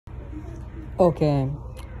Okay,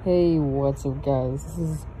 hey, what's up, guys? This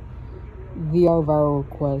is VR Viral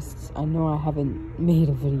Requests. I know I haven't made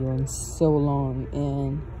a video in so long,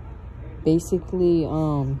 and basically,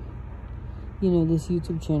 this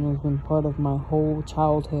YouTube channel has been part of my whole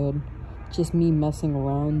childhood. Just me messing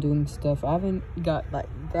around, doing stuff. I haven't got like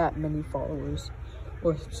that many followers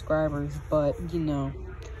or subscribers, but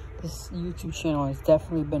this YouTube channel has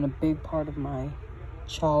definitely been a big part of my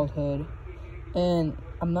childhood. And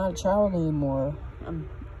I'm not a child anymore. I'm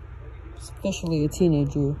officially a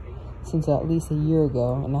teenager since at least a year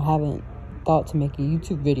ago, and I haven't thought to make a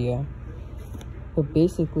YouTube video. But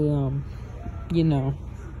basically,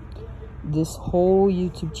 this whole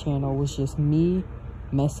YouTube channel was just me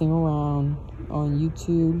messing around on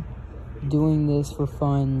YouTube, doing this for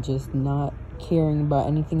fun, just not caring about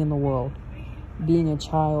anything in the world, being a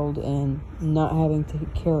child and not having to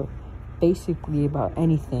care basically about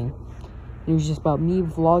anything. It was just about me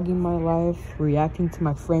vlogging my life, reacting to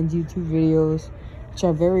my friends' YouTube videos, which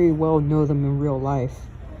I very well know them in real life.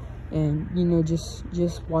 And,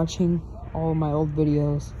 just watching all of my old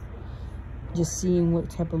videos, just seeing what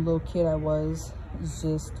type of little kid I was. It's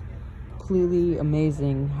just completely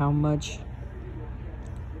amazing how much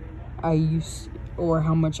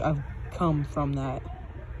how much I've come from that.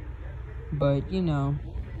 But,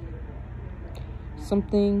 some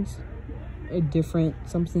things are different,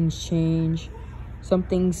 some things change, some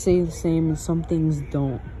things stay the same, and some things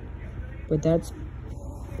don't. But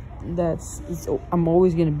I'm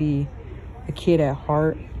always gonna be a kid at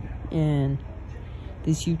heart, and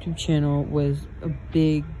this YouTube channel was a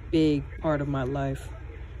big part of my life.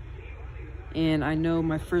 And I know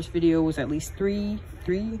my first video was at least three,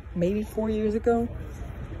 maybe 4 years ago,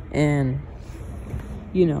 and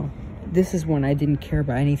this is when I didn't care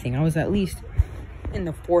about anything. I was at least in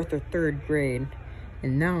the 4th or 3rd grade,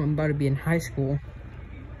 and now I'm about to be in high school.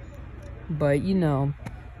 But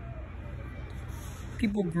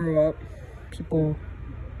people grow up, people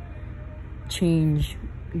change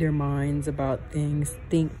their minds about things.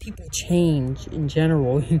 People change in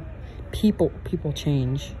general. people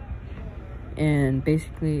change. And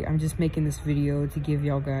basically, I'm just making this video to give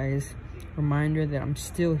y'all guys a reminder that I'm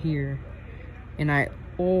still here, and I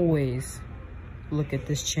always look at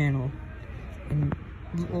this channel and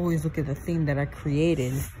always look at the thing that I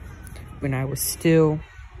created when I was still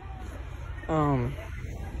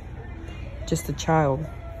just a child.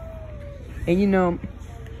 And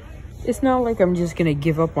it's not like I'm just gonna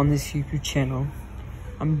give up on this YouTube channel.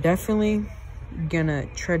 I'm definitely gonna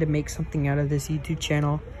try to make something out of this YouTube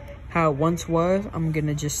channel. How it once was, I'm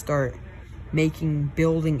gonna just start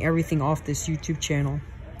building everything off this YouTube channel.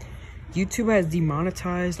 YouTube has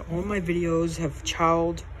demonetized all my videos, have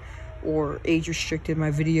child or age restricted my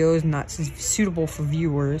videos, not suitable for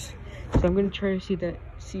viewers. So I'm gonna try to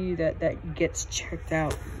see that gets checked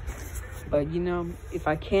out. But if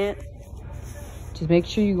I can't, just make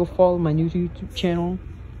sure you go follow my new YouTube channel.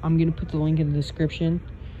 I'm gonna put the link in the description,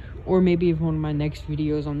 or maybe one of my next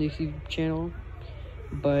videos on this YouTube channel.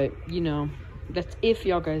 But that's if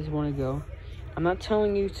y'all guys want to go. I'm not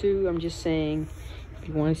telling you to. I'm just saying, if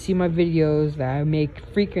you want to see my videos that I make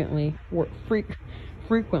frequently,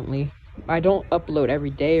 I don't upload every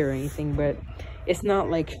day or anything, but it's not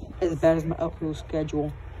like as bad as my upload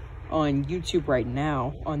schedule on YouTube right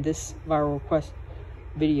now on this viral request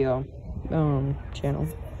video channel.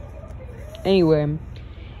 Anyway,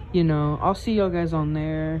 I'll see y'all guys on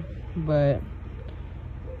there, but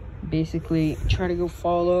basically try to go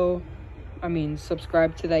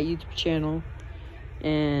subscribe to that YouTube channel.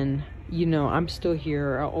 And I'm still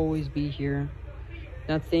here. I'll always be here.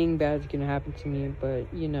 Nothing bad's gonna happen to me, but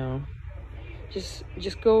just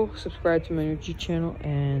go subscribe to my YouTube channel,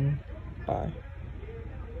 and bye.